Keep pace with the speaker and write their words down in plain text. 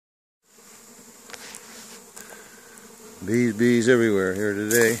Bees everywhere here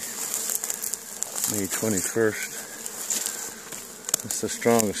today, May 21st. It's the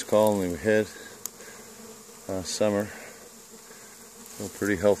strongest colony we had last summer. Still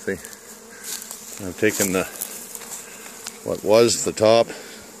pretty healthy. I've taken what was the top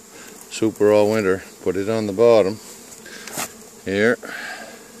super all winter, put it on the bottom here.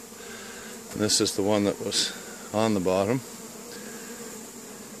 And this is the one that was on the bottom.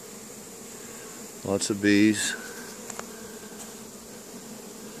 Lots of bees.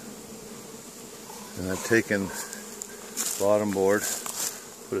 And I've taken bottom board,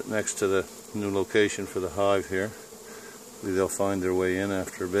 put it next to the new location for the hive here. Maybe they'll find their way in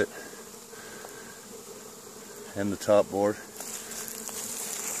after a bit. And the top board.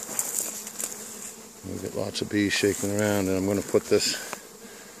 We've got lots of bees shaking around, and I'm going to put this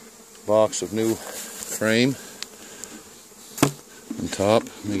box of new frame on top.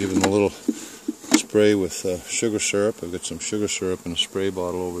 Let me give them a little spray with sugar syrup. I've got some sugar syrup in a spray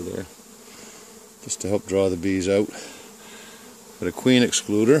bottle over there, just to help draw the bees out. Got a queen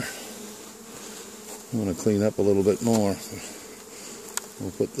excluder. I want to clean up a little bit more.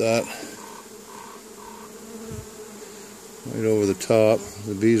 We'll put that right over the top.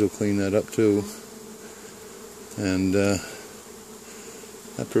 The bees will clean that up too. And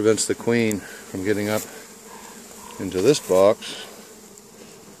that prevents the queen from getting up into this box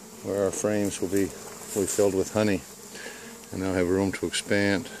where our frames will be fully filled with honey, and they'll have room to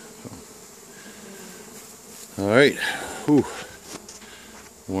expand. So, alright,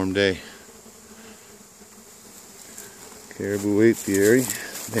 warm day. Caribou apiary,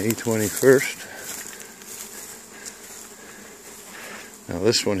 May 21st. Now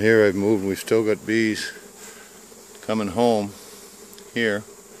this one here I've moved, and we've still got bees coming home here,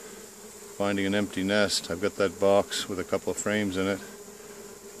 finding an empty nest. I've got that box with a couple of frames in it.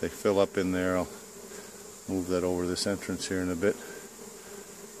 They fill up in there. I'll move that over this entrance here in a bit.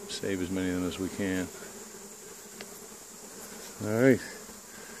 Save as many of them as we can. Alright.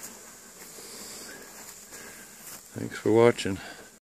 Thanks for watching.